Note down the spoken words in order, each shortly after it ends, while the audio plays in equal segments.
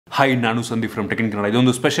Hi, ನಾನು Sandeep from Kannada.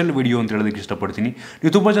 ಇದೊಂದು special video ಅಂತ ಹೇಳೋದಕ್ಕೆ ಇಷ್ಟಪಡ್ತೀನಿ.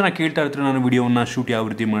 ನೀವು ತುಂಬ ಜನ ಕೇಳ್ತಾ ಇರ್ತೀರ, ನಾನು ವಿಡಿಯೋವನ್ನು ಶೂಟ್ ಯಾವ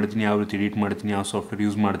ರೀತಿ ಮಾಡ್ತೀನಿ, ಯಾವ ರೀತಿ ಎಡಿಟ್ ಮಾಡ್ತೀನಿ, ಯಾವ ಸಾಫ್ಟ್ವೇರ್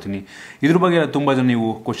ಯೂಸ್ ಮಾಡ್ತೀನಿ, ಇದ್ರ ಬಗ್ಗೆ ತುಂಬ ಜನ ನೀವು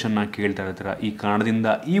ಕ್ವಶನ್ನ ಕೇಳ್ತಾ ಇರ್ತೀರ. ಈ ಕಾರಣದಿಂದ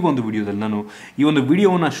ಈ ಒಂದು ವಿಡಿಯೋದಲ್ಲಿ ನಾನು ಈ ಒಂದು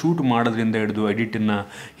ವಿಡಿಯೋವನ್ನು ಶೂಟ್ ಮಾಡೋದ್ರಿಂದ ಹಿಡಿದು ಎಡಿಟನ್ನು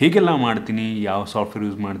ಹೇಗೆಲ್ಲ ಮಾಡ್ತೀನಿ, ಯಾವ ಸಾಫ್ಟ್ವೇರ್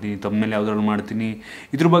ಯೂಸ್ ಮಾಡ್ತೀನಿ, ತಮ್ಮಲ್ಲಿ ಯಾವುದ್ರಲ್ಲಿ ಮಾಡ್ತೀನಿ,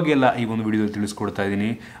 ಇದ್ರ ಬಗ್ಗೆ ಎಲ್ಲ ಈ ಒಂದು ವಿಡಿಯೋದಲ್ಲಿ ತಿಳಿಸ್ಕೊಡ್ತಾ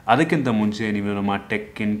ಇದ್ದೀನಿ. ಅದಕ್ಕಿಂತ ಮುಂಚೆ ನೀವು ನಮ್ಮ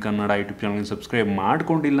ಟೆಕ್ ಇನ್ ಕನ್ನಡ ಯೂಟ್ಯೂಬ್ ಚಾನಲ್ಗೆ ಸಬ್ಸ್ಕ್ರೈಬ್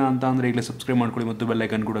ಮಾಡ್ಕೊಂಡಿಲ್ಲ ಅಂತ ಅಂದರೆ ಈಗಲೇ ಸಬ್ಸ್ಕ್ರೈಬ್ ಮಾಡ್ಕೊಳ್ಳಿ ಮತ್ತು ಬೆಲ್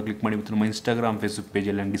ಐಕನ್ ಕೂಡ ಕ್ಲಿಕ್ ಮಾಡಿ. ಮತ್ತು ನಮ್ಮ ಇನ್ಸ್ಟಾಗ್ರಾಮ್, ಫೇಸ್ಬುಕ್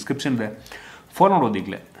ಪೇಜಲ್ಲಿ ಡಿಸ್ಕ್ರಿಪ್ಷನ್ ಇದೆ, ಫಾಲೋ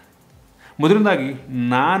ಮಾಡೋದಿಗ್ಲೇ. ಮೊದಲನೇದಾಗಿ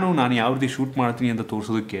ನಾನು ಯಾವ ರೀತಿ ಶೂಟ್ ಮಾಡ್ತೀನಿ ಅಂತ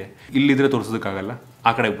ತೋರಿಸೋದಕ್ಕೆ ಇಲ್ಲಿದ್ರೆ ತೋರಿಸೋದಕ್ಕಾಗಲ್ಲ,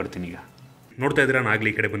 ಆ ಕಡೆಗೆ ಬರ್ತೀನಿ. ಈಗ ನೋಡ್ತಾ ಇದ್ದೀರಾ, ನಾನು ಆಗಲಿ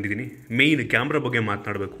ಈ ಕಡೆ ಬಂದಿದ್ದೀನಿ. ಮೇಯ್ನ್ ಕ್ಯಾಮ್ರಾ ಬಗ್ಗೆ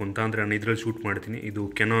ಮಾತನಾಡಬೇಕು ಅಂತ ಅಂದರೆ ನಾನು ಇದರಲ್ಲಿ ಶೂಟ್ ಮಾಡ್ತೀನಿ. ಇದು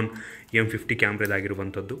ಕೆನಾನ್ M50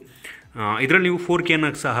 ಕ್ಯಾಮ್ರಾದಾಗಿರುವಂಥದ್ದು. ಇದರಲ್ಲಿ ನೀವು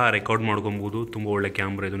 4K ಸಹ ರೆಕಾರ್ಡ್ ಮಾಡ್ಕೊಬೋದು. ತುಂಬ ಒಳ್ಳೆ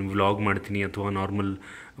ಕ್ಯಾಮ್ರಾ ಇದು. ನೀವು ವ್ಲಾಗ್ ಮಾಡ್ತೀನಿ ಅಥವಾ ನಾರ್ಮಲ್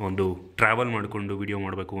ಒಂದು ಟ್ರಾವೆಲ್ ಮಾಡಿಕೊಂಡು ವಿಡಿಯೋ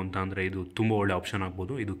ಮಾಡಬೇಕು ಅಂತ ಅಂದರೆ ಇದು ತುಂಬ ಒಳ್ಳೆ ಆಪ್ಷನ್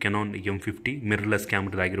ಆಗ್ಬೋದು. ಇದು ಕೆನಾನ್ M50 ಮಿರರ್ಲೆಸ್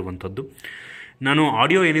ಕ್ಯಾಮ್ರಾದಾಗಿರುವಂಥದ್ದು. ನಾನು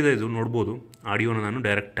ಆಡಿಯೋ ಏನಿದೆ ಇದು ನೋಡ್ಬೋದು. ಆಡಿಯೋನ ನಾನು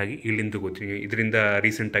ಡೈರೆಕ್ಟಾಗಿ ಇಲ್ಲಿಂದ ತಗೋತೀನಿ. ಇದರಿಂದ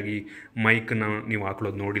ರೀಸೆಂಟಾಗಿ ಮೈಕನ್ನ ನೀವು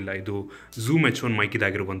ಹಾಕೊಳ್ಳೋದು ನೋಡಿಲ್ಲ. ಇದು ಝೂಮ್ H1 ಮೈಕ್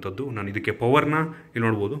ಇದಾಗಿರುವಂಥದ್ದು. ನಾನು ಇದಕ್ಕೆ ಪವರ್ನ ಇಲ್ಲಿ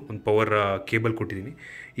ನೋಡ್ಬೋದು, ಒಂದು ಪವರ್ ಕೇಬಲ್ ಕೊಟ್ಟಿದ್ದೀನಿ.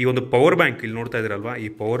 ಈ ಒಂದು ಪವರ್ ಬ್ಯಾಂಕ್ ಇಲ್ಲಿ ನೋಡ್ತಾ ಇದ್ದೀರಲ್ವ, ಈ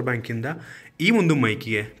ಪವರ್ ಬ್ಯಾಂಕಿಂದ ಈ ಒಂದು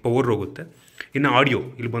ಮೈಕಿಗೆ ಪವರ್ ಹೋಗುತ್ತೆ. ಇನ್ನು ಆಡಿಯೋ,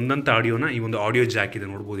 ಇಲ್ಲಿ ಬಂದಂಥ ಆಡಿಯೋನ ಈ ಒಂದು ಆಡಿಯೋ ಜಾಕ್ ಇದೆ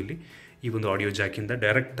ನೋಡ್ಬೋದು. ಇಲ್ಲಿ ಈ ಒಂದು ಆಡಿಯೋ ಜಾಕಿಂದ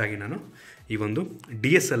ಡೈರೆಕ್ಟಾಗಿ ನಾನು ಈ ಒಂದು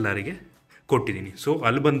DSLRಗೆ ಕೊಟ್ಟಿದ್ದೀನಿ. ಸೊ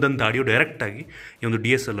ಅಲ್ಲಿ ಬಂದಂಥ ಆಡಿಯೋ ಡೈರೆಕ್ಟಾಗಿ ಈ ಒಂದು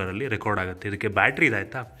DSLRಲ್ಲಿ ರೆಕಾರ್ಡ್ ಆಗುತ್ತೆ. ಇದಕ್ಕೆ ಬ್ಯಾಟ್ರಿ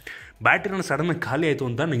ಇದಾಯ್ತಾ, ಬ್ಯಾಟ್ರಿನ ಸಡನ್ನಾಗಿ ಖಾಲಿ ಆಯಿತು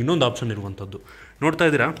ಅಂತ ಇನ್ನೊಂದು ಆಪ್ಷನ್ ಇರುವಂಥದ್ದು ನೋಡ್ತಾ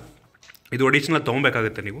ಇದ್ದೀರಾ. ಇದು ಅಡಿಷ್ನಲ್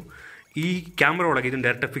ತೊಗೊಬೇಕಾಗುತ್ತೆ ನೀವು. ಈ ಕ್ಯಾಮ್ರಾ ಒಳಗೆ ಇದನ್ನು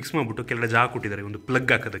ಡೈರೆಕ್ಟಾಗಿ ಫಿಕ್ಸ್ ಮಾಡಿಬಿಟ್ಟು ಕೆಳಗಡೆ ಜಾಗ ಕೊಟ್ಟಿದ್ದಾರೆ ಒಂದು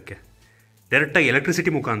ಪ್ಲಗ್ ಹಾಕೋದಕ್ಕೆ. ಡೈರೆಕ್ಟಾಗಿ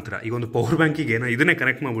ಎಲೆಕ್ಟ್ರಿಸಿಟಿ ಮುಖಾಂತರ ಈಗ ಒಂದು ಪವರ್ ಬ್ಯಾಂಕಿಗೆ ನಾನು ಇದನ್ನೇ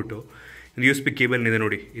ಕನೆಕ್ಟ್ ಮಾಡಿಬಿಟ್ಟು, USB ಕೇಬಲ್ ಇದೆ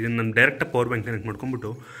ನೋಡಿ, ಇದನ್ನು ನಾನು ಡೈರೆಕ್ಟಾಗಿ ಪವರ್ ಬ್ಯಾಂಕ್ ಕನೆಕ್ಟ್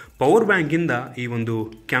ಮಾಡ್ಕೊಂಡ್ಬಿಟ್ಟು ಪವರ್ ಬ್ಯಾಂಕಿಂದ ಈ ಒಂದು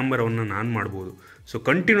ಕ್ಯಾಮ್ರಾವನ್ನು ನಾನು ಮಾಡ್ಬೋದು. ಸೊ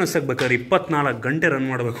ಕಂಟಿನ್ಯೂಸ್ ಆಗಿ ಬೇಕಾದ್ರೆ 24 ಗಂಟೆ ರನ್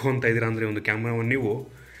ಮಾಡಬೇಕು ಅಂತ ಇದ್ದೀರಾ ಅಂದರೆ ಒಂದು ಕ್ಯಾಮ್ರಾವನ್ನು ನೀವು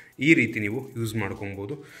ಈ ರೀತಿ ನೀವು ಯೂಸ್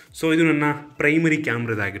ಮಾಡ್ಕೊಬೋದು. ಸೊ ಇದು ನನ್ನ ಪ್ರೈಮರಿ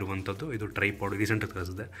ಕ್ಯಾಮ್ರಾದಾಗಿರುವಂಥದ್ದು. ಇದು ಟ್ರೈಪಾಡ್ ರೀಸೆಂಟಾಗಿ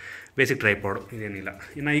ತರಿಸಿದೆ, ಬೇಸಿಕ್ ಟ್ರೈಪಾಡ್, ಇದೇನಿಲ್ಲ.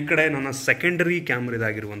 ಇನ್ನು ಈ ಕಡೆ ನನ್ನ ಸೆಕೆಂಡರಿ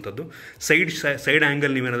ಕ್ಯಾಮ್ರಾದಾಗಿರುವಂಥದ್ದು. ಸೈಡ್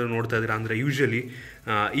ಆ್ಯಂಗಲ್ ನೀವೇನಾದರೂ ನೋಡ್ತಾ ಇದ್ದೀರಾ ಅಂದರೆ ಯೂಶ್ವಲಿ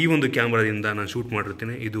ಈ ಒಂದು ಕ್ಯಾಮ್ರಾದಿಂದ ನಾನು ಶೂಟ್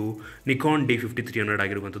ಮಾಡಿರ್ತೀನಿ. ಇದು ನಿಕಾನ್ D5300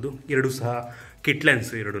 ಆಗಿರುವಂಥದ್ದು. ಎರಡು ಸಹ ಕಿಟ್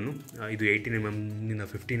ಲೆನ್ಸ್ ಎರಡೂ. ಇದು 18mm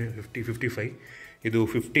 55, ಇದು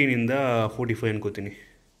 15 45 ಅನ್ಕೋತೀನಿ.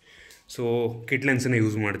 ಸೊ ಕಿಟ್ ಲೆನ್ಸನ್ನೇ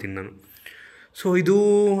ಯೂಸ್ ಮಾಡ್ತೀನಿ ನಾನು. ಸೊ ಇದು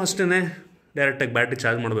ಅಷ್ಟೇ, ಡೈರೆಕ್ಟಾಗಿ ಬ್ಯಾಟ್ರಿ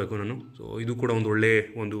ಚಾರ್ಜ್ ಮಾಡಬೇಕು ನಾನು. ಸೊ ಇದು ಕೂಡ ಒಂದು ಒಳ್ಳೆ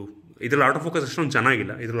ಇದರಲ್ಲಿ ಆಟೋ ಫೋಕಸ್ ಅಷ್ಟೊಂದು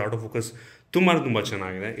ಚೆನ್ನಾಗಿಲ್ಲ. ಇದರಲ್ಲಿ ಆಟೋ ಫೋಕಸ್ ತುಂಬ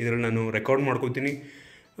ಚೆನ್ನಾಗಿದೆ. ಇದರಲ್ಲಿ ನಾನು ರೆಕಾರ್ಡ್ ಮಾಡ್ಕೋತೀನಿ.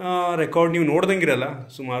 ರೆಕಾರ್ಡ್ ನೀವು ನೋಡ್ದಂಗಿರಲ್ಲ,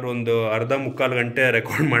 ಸುಮಾರು ಒಂದು ಅರ್ಧ ಮುಕ್ಕಾಲು ಗಂಟೆ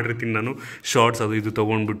ರೆಕಾರ್ಡ್ ಮಾಡಿರ್ತೀನಿ ನಾನು. ಶಾರ್ಟ್ಸ್ ಅದು ಇದು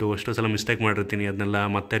ತೊಗೊಂಡ್ಬಿಟ್ಟು ಅಷ್ಟೋ ಸಲ ಮಿಸ್ಟೇಕ್ ಮಾಡಿರ್ತೀನಿ. ಅದನ್ನೆಲ್ಲ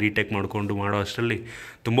ಮತ್ತೆ ರೀಟೇಕ್ ಮಾಡಿಕೊಂಡು ಮಾಡೋ ಅಷ್ಟರಲ್ಲಿ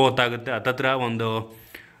ತುಂಬ ಹೊತ್ತಾಗುತ್ತೆ. ಹತ್ತತ್ರ ಒಂದು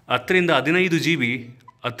 10ರಿಂದ 15 GB,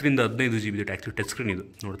 10ರಿಂದ 15 GB ಇದು ಆ್ಯಕ್ಚುಲಿ ಟಚ್ ಸ್ಕ್ರೀನ್. ಇದು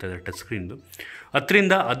ನೋಡ್ತಾ ಇದ್ದಾರೆ ಟಚ್ ಸ್ಕ್ರೀನ್ದು.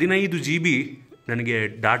 10ರಿಂದ 15 GB ನನಗೆ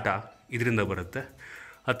ಡಾಟಾ ಇದರಿಂದ ಬರುತ್ತೆ.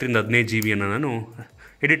 10ರಿಂದ 15 GB ನಾನು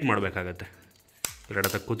ಎಡಿಟ್ ಮಾಡಬೇಕಾಗತ್ತೆ. Data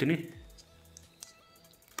ತಕ್ಕೋತೀನಿ,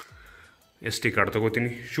 SD card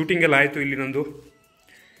ತೊಗೋತೀನಿ. ಶೂಟಿಂಗೆಲ್ಲ ಆಯಿತು. ಇಲ್ಲಿ ನಂದು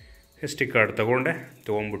SD ಕಾರ್ಡ್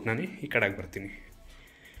ತೊಗೊಂಡ್ಬಿಟ್ಟು ನಾನು ಈ ಕಡೆಗೆ ಬರ್ತೀನಿ.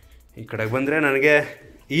 ಈ ಕಡೆಗೆ ಬಂದರೆ ನನಗೆ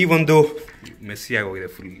ಈ ಒಂದು ಮೆಸ್ಸಿಯಾಗಿ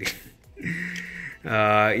ಹೋಗಿದೆ ಫುಲ್ಲಿ.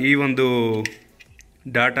 ಈ ಒಂದು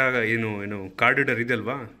ಡಾಟಾ ಏನು ಕಾರ್ಡ್ ರೀಡರ್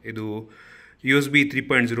ಇದೆಯಲ್ವಾ, ಇದು USB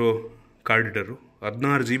 3.0 ಕಾರ್ಡ್ ರೀಡರು.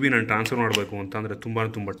 16 GB ನಾನು ಟ್ರಾನ್ಸ್ಫರ್ ಮಾಡಬೇಕು ಅಂತ ಅಂದರೆ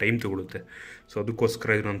ತುಂಬ ಟೈಮ್ ತೊಗೊಳುತ್ತೆ. ಸೊ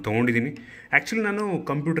ಅದಕ್ಕೋಸ್ಕರ ಇದು ನಾನು ತೊಗೊಂಡಿದ್ದೀನಿ. ಆ್ಯಕ್ಚುಲಿ ನಾನು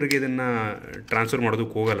ಕಂಪ್ಯೂಟರ್ಗೆ ಇದನ್ನು ಟ್ರಾನ್ಸ್ಫರ್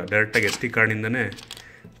ಮಾಡೋದಕ್ಕೆ ಹೋಗಲ್ಲ, ಡೈರೆಕ್ಟಾಗಿ SD ಕಾರ್ಡಿಂದನೇ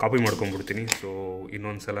ಕಾಪಿ ಮಾಡ್ಕೊಂಡ್ಬಿಡ್ತೀನಿ. ಸೊ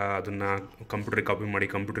ಇನ್ನೊಂದು ಸಲ ಅದನ್ನು ಕಂಪ್ಯೂಟ್ರಿಗೆ ಕಾಪಿ ಮಾಡಿ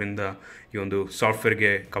ಕಂಪ್ಯೂಟ್ರಿಂದ ಈ ಒಂದು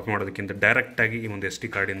ಸಾಫ್ಟ್ವೇರ್ಗೆ ಕಾಪಿ ಮಾಡೋದಕ್ಕಿಂತ ಡೈರೆಕ್ಟಾಗಿ ಈ ಒಂದು SD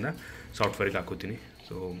ಕಾರ್ಡಿಂದ ಸಾಫ್ಟ್ವೇರ್ಗೆ ಹಾಕೋತೀನಿ.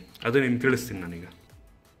 ಸೊ ಅದು ನಿಮ್ಗೆ ತಿಳಿಸ್ತೀನಿ ನಾನೀಗ.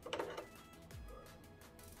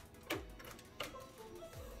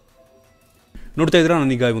 ನೋಡ್ತಾ ಇದ್ರೆ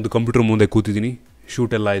ನಾನೀಗ ಒಂದು ಕಂಪ್ಯೂಟರ್ ಮುಂದೆ ಕೂತಿದ್ದೀನಿ.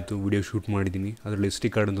 ಶೂಟ್ ಎಲ್ಲ ಆಯಿತು, ವಿಡಿಯೋ ಶೂಟ್ ಮಾಡಿದ್ದೀನಿ. ಅದರಲ್ಲಿ SD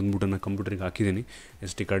ಕಾರ್ಡ್ ಅಂತ ಅಂದ್ಬಿಟ್ಟು ನಾನು ಕಂಪ್ಯೂಟರ್ಗೆ ಹಾಕಿದ್ದೀನಿ.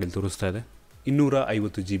 SD ಕಾರ್ಡಲ್ಲಿ ತೋರಿಸ್ತಾ ಇದೆ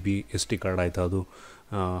 250 GB SD ಕಾರ್ಡ್ ಆಯಿತಾ. ಅದು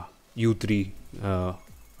U3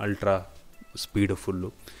 ಅಲ್ಟ್ರಾ ಸ್ಪೀಡ್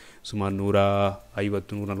ಫುಲ್ಲು. ಸುಮಾರು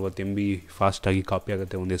 150-140 MB ಫಾಸ್ಟಾಗಿ ಕಾಪಿ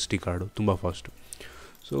ಆಗುತ್ತೆ ಒಂದು SD ಕಾರ್ಡು, ತುಂಬ ಫಾಸ್ಟು.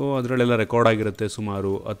 ಸೊ ಅದರಲ್ಲೆಲ್ಲ ರೆಕಾರ್ಡ್ ಆಗಿರುತ್ತೆ.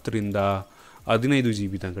 ಸುಮಾರು 10ರಿಂದ 15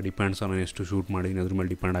 GB ತನಕ, ಡಿಪೆಂಡ್ಸ್ ನಾನು ಎಷ್ಟು ಶೂಟ್ ಮಾಡಿದ್ದೀನಿ ಅದ್ರ ಮೇಲೆ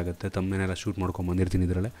ಡಿಪೆಂಡ್ ಆಗುತ್ತೆ. ತಮ್ಮನೆಲ್ಲ ಶೂಟ್ ಮಾಡ್ಕೊಂಬಂದಿರ್ತೀನಿ.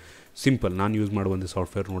 ಇದರಲ್ಲೇ ಸಿಂಪಲ್ ನಾನು ಯೂಸ್ ಮಾಡುವಂಥ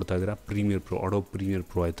ಸಾಫ್ಟ್ವೇರ್ ನೋಡ್ತಾ ಇದ್ದೀರಾ, premier pro, adobe premier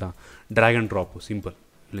pro ಆಯಿತಾ. ಡ್ರ್ಯಾಗ್ ಆ್ಯಂಡ್ ಡ್ರಾಪು ಸಿಂಪಲ್,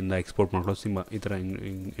 ಇಲ್ಲಿಂದ ಎಕ್ಸ್ಪೋರ್ಟ್ ಮಾಡೋದು ಈ ಥರ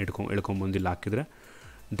ಎಳ್ಕೊಂಬಂದು ಇಲ್ಲಿ ಹಾಕಿದರೆ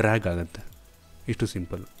ಡ್ರ್ಯಾಗ್ ಆಗುತ್ತೆ. ಇಷ್ಟು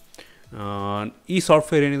ಸಿಂಪಲ್. ಈ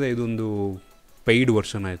ಸಾಫ್ಟ್ವೇರ್ ಏನಿದೆ ಇದೊಂದು ಪೇಯ್ಡ್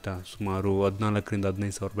ವರ್ಷನ್ ಆಯಿತಾ. ಸುಮಾರು 14,000ರಿಂದ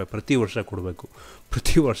 15,000 ರೂಪಾಯಿ ಪ್ರತಿ ವರ್ಷ ಕೊಡಬೇಕು.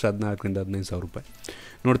 ಪ್ರತಿ ವರ್ಷ 14,000ರಿಂದ 15,000 ರೂಪಾಯಿ.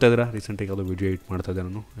 ನೋಡ್ತಾ ಇದ್ದೀರಾ, ರೀಸೆಂಟಾಗಿ ಯಾವುದೋ ವಿಡಿಯೋ ಎಡಿಟ್ ಮಾಡ್ತಾಯಿದ್ದೆ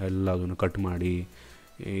ನಾನು. ಎಲ್ಲ ಅದನ್ನು ಕಟ್ ಮಾಡಿ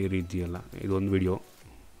ಈ ರೀತಿ ಎಲ್ಲ ಇದೊಂದು ವಿಡಿಯೋ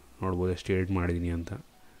ನೋಡ್ಬೋದು ಎಷ್ಟು ಎಡಿಟ್ ಮಾಡಿದ್ದೀನಿ ಅಂತ.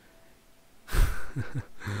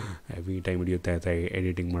 ಹೆವಿ ಟೈಮ್ ಹಿಡಿಯುತ್ತೆ ಆಯಿತಾ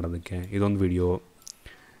ಎಡಿಟಿಂಗ್ ಮಾಡೋದಕ್ಕೆ. ಇದೊಂದು ವಿಡಿಯೋ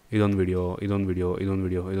ಇದೊಂದು ವಿಡಿಯೋ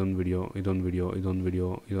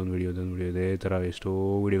ಇದೇ ಥರ ಎಷ್ಟೋ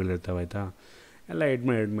ವೀಡಿಯೋಗಳಿರ್ತಾವೆ ಆಯಿತಾ. ಎಲ್ಲ ಎಡ್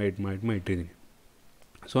ಮಾಡಿ ಇಟ್ಟಿದ್ದೀನಿ.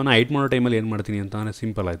 ಸೊ ನಾನು ಎಡಿಟ್ ಮಾಡೋ ಟೈಮಲ್ಲಿ ಏನು ಮಾಡ್ತೀನಿ ಅಂತ ಅಂದರೆ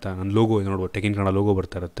ಸಿಂಪಲ್ ಆಯಿತಾ, ನನ್ನ ಲೋಗೋ ನೋಡ್ಬೋದು, ಟೆಕ್ ಇನ್ ಕನ್ನಡ ಲೋಗೋ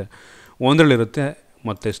ಬರ್ತಾ ಇರುತ್ತೆ, ಒಂದರಲ್ಲಿರುತ್ತೆ.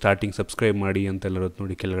 ಮತ್ತು ಸ್ಟಾರ್ಟಿಂಗ್ ಸಬ್ಸ್ಕ್ರೈಬ್ ಮಾಡಿ ಅಂತೆಲ್ಲ ಇರುತ್ತೆ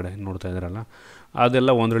ನೋಡಿ, ಕೆಳಗಡೆ ನೋಡ್ತಾ ಇದ್ದಾರಲ್ಲ, ಅದೆಲ್ಲ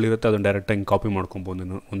ಒಂದರಲ್ಲಿರುತ್ತೆ. ಅದನ್ನು ಡೈರೆಕ್ಟಾಗಿ ಕಾಪಿ ಮಾಡ್ಕೊಬೋದು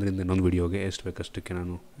ಒಂದರಿಂದ ಇನ್ನೊಂದು ವೀಡಿಯೋಗೆ ಎಷ್ಟು ಬೇಕಷ್ಟಕ್ಕೆ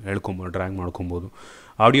ನಾನು ಹೇಳ್ಕೊಬೋದು, ಡ್ರ್ಯಾಗ್ ಮಾಡ್ಕೊಬೋದು.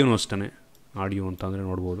 ಆಡಿಯೋನೂ ಅಷ್ಟೇ. ಆಡಿಯೋ ಅಂತ ಅಂದರೆ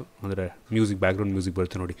ನೋಡ್ಬೋದು, ಅಂದರೆ ಬ್ಯಾಕ್ಗ್ರೌಂಡ್ ಮ್ಯೂಸಿಕ್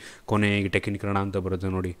ಬರುತ್ತೆ ನೋಡಿ, ಕೊನೆಗೆ ಟೆಕ್ ಇನ್ ಕನ್ನಡ ಅಂತ ಬರುತ್ತೆ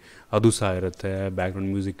ನೋಡಿ, ಅದು ಸಹ ಇರುತ್ತೆ,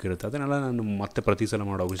 ಬ್ಯಾಕ್ಗ್ರೌಂಡ್ ಮ್ಯೂಸಿಕ್ ಇರುತ್ತೆ. ಅದನ್ನೆಲ್ಲ ನಾನು ಮತ್ತೆ ಪ್ರತಿ ಸಲ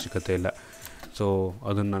ಮಾಡೋ ಅವಶ್ಯಕತೆ ಇಲ್ಲ. ಸೊ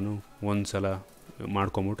ಅದನ್ನು ನಾನು ಒಂದು ಸಲ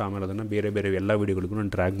ಮಾಡ್ಕೊಂಬಿಟ್ಟು ಆಮೇಲೆ ಅದನ್ನು ಬೇರೆ ಎಲ್ಲ ವೀಡಿಯೋಗಳಿಗೂ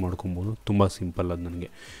ನಾನು ಡ್ರ್ಯಾಗ್ ಮಾಡ್ಕೊಬೋದು. ತುಂಬ ಸಿಂಪಲ್ ಅದು ನನಗೆ.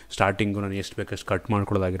 ಸ್ಟಾರ್ಟಿಂಗು ನಾನು ಎಷ್ಟು ಬೇಕಷ್ಟು ಕಟ್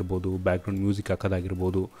ಮಾಡ್ಕೊಳ್ಳೋದಾಗಿರ್ಬೋದು, ಬ್ಯಾಕ್ಗ್ರೌಂಡ್ ಮ್ಯೂಸಿಕ್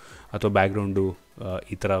ಹಾಕೋದಾಗಿರ್ಬೋದು, ಅಥವಾ ಬ್ಯಾಕ್ಗ್ರೌಂಡು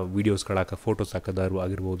ಈ ಥರ ವೀಡಿಯೋಸ್ಗಳು ಫೋಟೋಸ್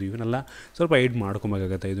ಆಗಿರ್ಬೋದು, ಇವನ್ನೆಲ್ಲ ಸ್ವಲ್ಪ ಎಡಿಟ್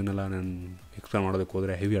ಮಾಡ್ಕೊಬೇಕಾಗತ್ತೆ. ಇದನ್ನೆಲ್ಲ ನಾನು ಎಕ್ಸ್ಪ್ಲೇನ್ ಮಾಡೋದಕ್ಕೆ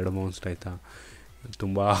ಹೋದರೆ ಹೆವಿ ಅಡ್ವಾನ್ಸ್ಡ್ ಆಯಿತಾ,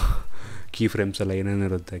 ತುಂಬ ಕೀ ಫ್ರೇಮ್ಸ್ ಎಲ್ಲ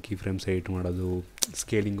ಏನೇನಿರುತ್ತೆ, ಕೀ ಫ್ರೇಮ್ಸ್ ಎಡಿಟ್ ಮಾಡೋದು,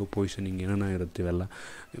 ಸ್ಕೇಲಿಂಗು, ಪೊಸಿಷನಿಂಗ್ ಏನೇನೋ ಇರುತ್ತೆ. ಇವೆಲ್ಲ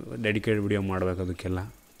ಡೆಡಿಕೇಟೆಡ್ ವೀಡಿಯೋ ಮಾಡಬೇಕು. ಅದಕ್ಕೆಲ್ಲ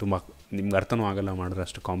ತುಂಬ ನಿಮ್ಗೆ ಅರ್ಥನೂ ಆಗೋಲ್ಲ ಮಾಡಿದ್ರೆ,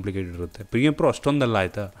 ಅಷ್ಟು ಕಾಂಪ್ಲಿಕೇಟೆಡ್ ಇರುತ್ತೆ. ಪ್ರೀಮಿಯರ್ ಪ್ರೋ ಅಷ್ಟೊಂದಲ್ಲ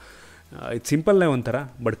ಆಯಿತಾ, ಇದು ಸಿಂಪಲ್ಲೇ ಒಂಥರ,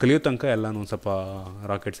 ಬಟ್ ಕಲಿಯೋ ತನಕ ಎಲ್ಲನೂ ಒಂದು ಸ್ವಲ್ಪ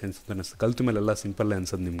ರಾಕೆಟ್ ಸೈನ್ಸ್ ಅಂತ ಅನಿಸ್ತದೆ. ಕಲ್ತ ಮೇಲೆಲ್ಲ ಸಿಂಪಲ್ಲೇ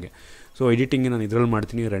ಅನ್ಸೋದು ನಿಮಗೆ. ಸೊ ಎಡಿಟಿಂಗ್ ನಾನು ಇದರಲ್ಲಿ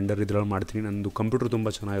ಮಾಡ್ತೀನಿ, ರೆಂಡರ್ ಇದರಲ್ಲಿ ಮಾಡ್ತೀನಿ. ನನ್ನದು ಕಂಪ್ಯೂಟರ್ ತುಂಬ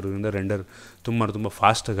ಚೆನ್ನಾಗಿರೋದ್ರಿಂದ ರೆಂಡರ್ ತುಂಬ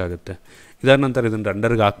ಫಾಸ್ಟಾಗಿ ಆಗುತ್ತೆ. ಇದಾದ ನಂತರ ಇದನ್ನು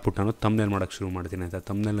ರೆಂಡರ್ಗೆ ಹಾಕ್ಬಿಟ್ಟು ನಾನು ತಮ್ನೇಲ್ ಮಾಡೋಕ್ಕೆ ಶುರು ಮಾಡ್ತೀನಿ ಆಯಿತಾ.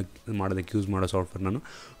 ತಮ್ನೇಲ್ ಮಾಡೋದಕ್ಕೆ ಯೂಸ್ ಮಾಡೋ ಸಾಫ್ಟ್ವೇರ್ ನಾನು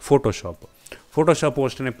ಫೋಟೋಶಾಪು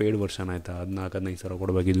ಅಷ್ಟೇ ಪೇಯ್ಡ್ ವರ್ಷನ್ ಆಯಿತಾ, 14-15 ಸಾವಿರ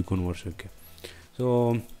ಕೊಡಬೇಕು ಇದಕ್ಕೂ ವರ್ಷಕ್ಕೆ. ಸೊ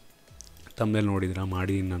ತಮ್ಮೇಲೆ ನೋಡಿದ್ರೆ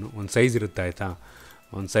ಮಾಡಿದ್ದೀನಿ ನಾನು. ಒಂದು ಸೈಜ್ ಇರುತ್ತೆ ಆಯಿತಾ,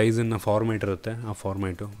 ಒಂದು ಸೈಜನ್ನು ಫಾರ್ಮೇಟ್ ಇರುತ್ತೆ. ಆ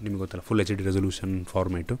ಫಾರ್ಮೇಟು ನಿಮಗೆ ಗೊತ್ತಲ್ಲ, ಫುಲ್ HD ರೆಸೊಲ್ಯೂಷನ್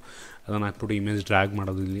ಫಾರ್ಮೇಟು. ಅದನ್ನು ಹಾಕ್ಬಿಟ್ಟು ಇಮೇಜ್ ಡ್ರ್ಯಾಗ್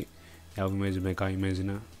ಮಾಡೋದು. ಇಲ್ಲಿ ಯಾವ ಇಮೇಜ್ ಬೇಕು ಆ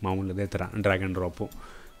ಇಮೇಜಿನ ಮಾಮೂಲಿ ಅದೇ ಥರ ಡ್ರ್ಯಾಗ್ ಆ್ಯಂಡ್ ಡ್ರಾಪು.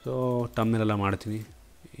 ಸೊ ತಮ್ಮೇಲೆಲ್ಲ ಮಾಡ್ತೀನಿ.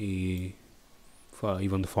 ಈ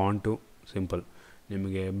ಒಂದು ಫಾಂಟು ಸಿಂಪಲ್,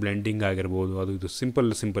 ನಿಮಗೆ ಬ್ಲೆಂಡಿಂಗ್ ಆಗಿರ್ಬೋದು, ಅದು ಇದು ಸಿಂಪಲ್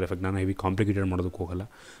ಎಫೆಕ್ಟ್. ನಾನು ಹೆವಿ ಕಾಂಪ್ಲಿಕೇಟೆಡ್ ಮಾಡೋದಕ್ಕೆ ಹೋಗಲ್ಲ.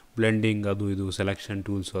 ಬ್ಲೆಂಡಿಂಗ್ ಅದು ಇದು ಸೆಲೆಕ್ಷನ್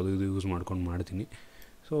ಟೂಲ್ಸು ಅದು ಇದು ಯೂಸ್ ಮಾಡ್ಕೊಂಡು ಮಾಡ್ತೀನಿ.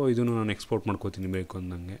 ಸೊ ಇದನ್ನು ನಾನು ಎಕ್ಸ್ಪೋರ್ಟ್ ಮಾಡ್ಕೋತೀನಿ ಬೇಕು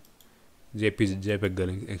ಅಂದಂಗೆ,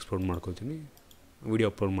 JPEG-ಲ್ಲಿ ಎಕ್ಸ್ಪೋರ್ಟ್ ಮಾಡ್ಕೋತೀನಿ, ವೀಡಿಯೋ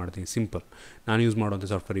ಅಪ್ಲೋಡ್ ಮಾಡ್ತೀನಿ. ಸಿಂಪಲ್. ನಾನು ಯೂಸ್ ಮಾಡೋಂಥ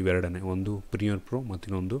ಸಾಫ್ಟ್ವೇರ್ ಇವೆರಡೇ, ಒಂದು ಪ್ರೀಮಿಯರ್ ಪ್ರೋ ಮತ್ತು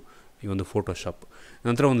ಇನ್ನೊಂದು ಈ ಒಂದು ಫೋಟೋಶಾಪ್.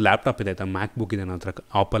 ನಂತರ ಒಂದು ಲ್ಯಾಪ್ಟಾಪ್ ಇದೆ ಆಯಿತಾ, ಮ್ಯಾಕ್ಬುಕ್ ಇದೆ ನನ್ನ ಹತ್ರ,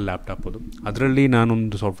 ಆಪಲ್ ಲ್ಯಾಪ್ಟಾಪ್ ಅದು. ಅದರಲ್ಲಿ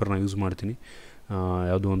ನಾನೊಂದು ಸಾಫ್ಟ್ವೇರ್ನ ಯೂಸ್ ಮಾಡ್ತೀನಿ.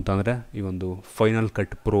 ಯಾವುದು ಅಂತಂದರೆ ಈ ಒಂದು ಫೈನಲ್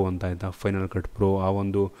ಕಟ್ ಪ್ರೋ ಅಂತ ಆಯಿತಾ. ಫೈನಲ್ ಕಟ್ ಪ್ರೋ ಆ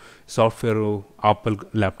ಒಂದು ಸಾಫ್ಟ್ವೇರು ಆಪಲ್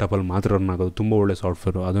ಲ್ಯಾಪ್ಟಾಪಲ್ಲಿ ಮಾತ್ರ ರನ್ ಆಗೋದು. ತುಂಬ ಒಳ್ಳೆ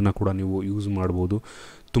ಸಾಫ್ಟ್ವೇರು, ಅದನ್ನು ಕೂಡ ನೀವು ಯೂಸ್ ಮಾಡ್ಬೋದು.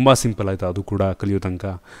 ತುಂಬ ಸಿಂಪಲ್ ಆಯಿತಾ, ಅದು ಕೂಡ ಕಲಿಯೋ ತನಕ.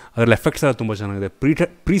 ಅದರಲ್ಲಿ ಎಫೆಕ್ಟ್ಸ್ ಎಲ್ಲ ತುಂಬ ಚೆನ್ನಾಗಿದೆ.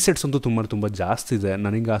 ಪ್ರೀಸೆಟ್ಸ್ ಅಂತೂ ತುಂಬ ಜಾಸ್ತಿ ಇದೆ.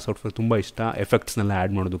 ನನಗೆ ಆ ಸಾಫ್ಟ್ವೇರ್ ತುಂಬ ಇಷ್ಟ, ಎಫೆಕ್ಟ್ಸ್ನೆಲ್ಲ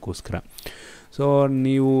ಆ್ಯಡ್ ಮಾಡೋದಕ್ಕೋಸ್ಕರ. ಸೊ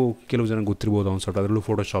ನೀವು ಕೆಲವು ಜನ ಗೊತ್ತಿರ್ಬೋದು ಒಂದು ಸಾಫ್ಟ್ವೇರ್, ಅದರಲ್ಲೂ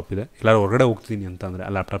ಫೋಟೋಶಾಪ್ ಇದೆ. ಎಲ್ಲರೂ ಹೊರಗಡೆ ಹೋಗ್ತಿದ್ದೀನಿ ಅಂತ ಅಂದರೆ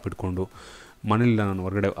ಆ ಲ್ಯಾಪ್ಟಾಪ್ ಇಟ್ಕೊಂಡು, ಮನೇಲಿಲ್ಲ ನಾನು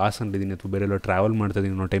ಹೊರಗಡೆ ಹಾಸನಲ್ಲಿದ್ದೀನಿ ಅಥವಾ ಬೇರೆ ಎಲ್ಲ ಟ್ರಾವೆಲ್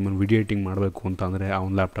ಮಾಡ್ತಾಯಿದ್ದೀನಿ ಅನ್ನೋ ಟೈಮಲ್ಲಿ ವೀಡಿಯೋ ಎಡಿಟಿಂಗ್ ಮಾಡಬೇಕು ಅಂತ ಅಂದರೆ ಆ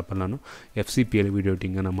ಒಂದು ಲ್ಯಾಪ್ಟಾಪಲ್ಲಿ ನಾನು FCPಯಲ್ಲಿ ವೀಡಿಯೋ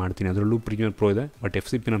ಎಡಿಟಿಂಗನ್ನು ಮಾಡ್ತೀನಿ. ಅದರಲ್ಲೂ ಪ್ರೀಮಿಯರ್ ಪ್ರೋ ಇದೆ, ಬಟ್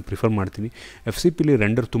FCP ನಾನು ಪ್ರಿಫರ್ ಮಾಡ್ತೀನಿ. FCPಲಿ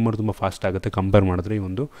ರೆಂಡರ್ ತುಂಬ ಫಾಸ್ಟ್ ಆಗುತ್ತೆ ಕಂಪೇರ್ ಮಾಡಿದ್ರೆ ಈ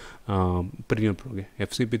ಒಂದು premier ಪ್ರೋಗೆ.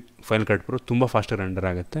 FCP final cut pro ತುಂಬ ಫಾಸ್ಟಾಗಿ ರೆಂಡರ್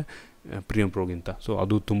ಆಗುತ್ತೆ ಪ್ರೀಮಿಯರ್ ಪ್ರೋಗಿಂತ. ಸೊ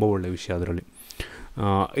ಅದು ತುಂಬ ಒಳ್ಳೆಯ ವಿಷಯ ಅದರಲ್ಲಿ.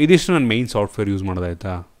 ಇದಿಷ್ಟು ನಾನು main software use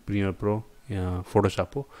ಮಾಡೋದಾಯ್ತಾ, premier pro,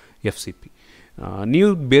 Photoshop, FCP. ನೀವು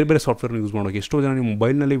ಬೇರೆ ಸಾಫ್ಟ್ವೇರ್ನ ಯೂಸ್ ಮಾಡೋಕೆ ಎಷ್ಟೋ ಜನ ನೀವು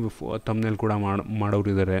ಮೊಬೈಲ್ನಲ್ಲಿ ತಮ್ನೇಲ್ ಕೂಡ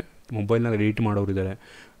ಮಾಡೋರಿದ್ದಾರೆ, ಮೊಬೈಲ್ನಲ್ಲಿ ಎಡಿಟ್ ಮಾಡೋರಿದ್ದಾರೆ.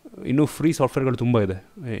 ಇನ್ನೂ ಫ್ರೀ ಸಾಫ್ಟ್ವೇರ್ಗಳು ತುಂಬ ಇದೆ.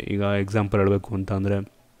 ಈಗ ಎಕ್ಸಾಂಪಲ್ ಹೇಳಬೇಕು ಅಂತ ಅಂದರೆ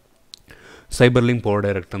ಸೈಬರ್ಲಿಂಕ್ ಪವರ್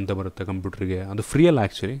ಡೈರೆಕ್ಟ್ ಅಂತ ಬರುತ್ತೆ ಕಂಪ್ಯೂಟ್ರಿಗೆ, ಅದು ಫ್ರೀಯಲ್ಲ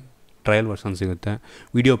ಆ್ಯಕ್ಚುಲಿ, ಟ್ರಯಲ್ ವರ್ಷನ್ ಸಿಗುತ್ತೆ.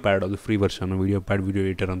 ವೀಡಿಯೋ ಪ್ಯಾಡ್ ಅದು ಫ್ರೀ ವರ್ಷನ್ನು, ವೀಡಿಯೋ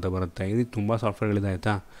ಎಡಿಟರ್ ಅಂತ ಬರುತ್ತೆ. ಇದು ತುಂಬ ಸಾಫ್ಟ್ವೇರ್ಗಳಿದೆ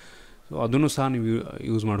ಆಯಿತಾ. ಸೊ ಅದನ್ನು ಸಹ ನೀವು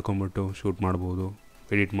ಯೂಸ್ ಮಾಡ್ಕೊಂಬಿಟ್ಟು ಶೂಟ್ ಮಾಡ್ಬೋದು,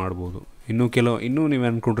 ಎಡಿಟ್ ಮಾಡ್ಬೋದು. ಇನ್ನೂ ನೀವು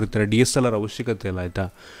ಅಂದ್ಕೊಂಡಿರ್ತಾರೆ DSLR ಅವಶ್ಯಕತೆ ಇಲ್ಲ ಆಯಿತಾ.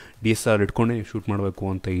 DSLR ಇಟ್ಕೊಂಡೇ ನೀವು ಶೂಟ್ ಮಾಡಬೇಕು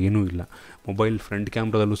ಅಂತ ಏನೂ ಇಲ್ಲ. ಮೊಬೈಲ್ ಫ್ರಂಟ್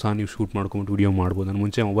ಕ್ಯಾಮ್ರಾದಲ್ಲೂ ಸಹ ನೀವು ಶೂಟ್ ಮಾಡ್ಕೊಂಬಿಟ್ಟು ವೀಡಿಯೋ ಮಾಡ್ಬೋದು. ನಾನು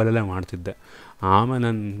ಮುಂಚೆ ಮೊಬೈಲಲ್ಲೇ ಮಾಡ್ತಿದ್ದೆ, ಆಮೇಲೆ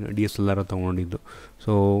ನಾನು DSLR ತೊಗೊಂಡಿದ್ದು.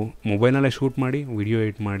 ಸೊ ಮೊಬೈಲಲ್ಲೇ ಶೂಟ್ ಮಾಡಿ, ವೀಡಿಯೋ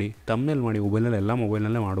ಎಡಿಟ್ ಮಾಡಿ, ತಮ್ನೇಲ್ ಮಾಡಿ, ಎಲ್ಲ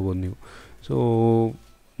ಮೊಬೈಲಲ್ಲೇ ಮಾಡ್ಬೋದು ನೀವು. ಸೊ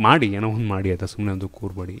ಮಾಡಿ, ಏನೋ ಒಂದು ಮಾಡಿ ಆಯಿತಾ, ಸುಮ್ಮನೆ ಒಂದು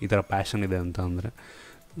ಕೂರ್ಬೇಡಿ. ಈ ಥರ ಪ್ಯಾಷನ್ ಇದೆ ಅಂತ ಅಂದರೆ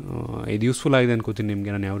ಇದು ಯೂಸ್ಫುಲ್ ಆಗಿದೆ ಅನ್ಕೋತೀನಿ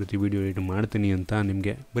ನಿಮಗೆ. ನಾನು ಯಾವ ರೀತಿ ವೀಡಿಯೋ ಎಡಿಟ್ ಮಾಡ್ತೀನಿ ಅಂತ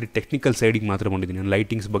ನಿಮಗೆ ಬರೀ ಟೆಕ್ನಿಕಲ್ ಸೈಡಿಗೆ ಮಾತ್ರ ಬಂದಿದ್ದೀನಿ. ನಾನು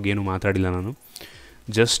ಲೈಟಿಂಗ್ಸ್ ಬಗ್ಗೆ ಏನೂ ಮಾತಾಡಿಲ್ಲ. ನಾನು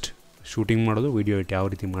ಜಸ್ಟ್ ಶೂಟಿಂಗ್ ಮಾಡೋದು, ವೀಡಿಯೋ ಎಡಿಟ್ ಯಾವ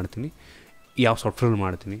ರೀತಿ ಮಾಡ್ತೀನಿ, ಯಾವ ಸಾಫ್ಟ್ವೇರ್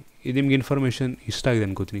ಮಾಡ್ತೀನಿ. ಇದು ನಿಮ್ಗೆ ಇನ್ಫಾರ್ಮೇಷನ್ ಇಷ್ಟ ಆಗಿದೆ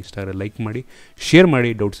ಅನ್ಕೋತೀನಿ. ಇಷ್ಟ ಆದರೆ ಲೈಕ್ ಮಾಡಿ, ಶೇರ್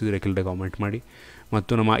ಮಾಡಿ, ಡೌಟ್ಸ್ ಇದ್ದರೆ ಕೆಳಗಡೆ ಕಾಮೆಂಟ್ ಮಾಡಿ.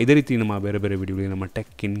 ಮತ್ತು ಇದೇ ರೀತಿ ನಮ್ಮ ಬೇರೆ ವಿಡಿಯೋಗಳಿಗೆ ನಮ್ಮ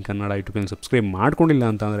tech in Kannada YouTube channel subscribe ಮಾಡ್ಕೊಂಡಿಲ್ಲ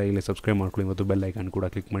ಅಂತಂದರೆ ಇಲ್ಲೇ ಸಬ್ಸ್ಕ್ರೈಬ್ ಮಾಡ್ಕೊಳ್ಳಿ ಮತ್ತು ಬೆಲ್ ಐಕಾನ್ ಕೂಡ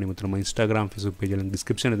ಕ್ಲಿಕ್ ಮಾಡಿ. ಮತ್ತು ನಮ್ಮ ಇನ್ಸ್ಟಾಗ್ರಾಮ್, ಫೇಸ್ಬುಕ್ ಪೇಜಲ್ಲಿ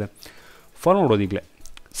ಡಿಸ್ಕ್ರಿಪ್ಷನ್ ಇದೆ, ಫಾಲೋ ಮಾಡೋದು ಈಗಲೇ.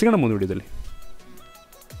 ಸಿಗೋಣ ಮುಂದೆ ವಿಡಿಯೋದಲ್ಲಿ.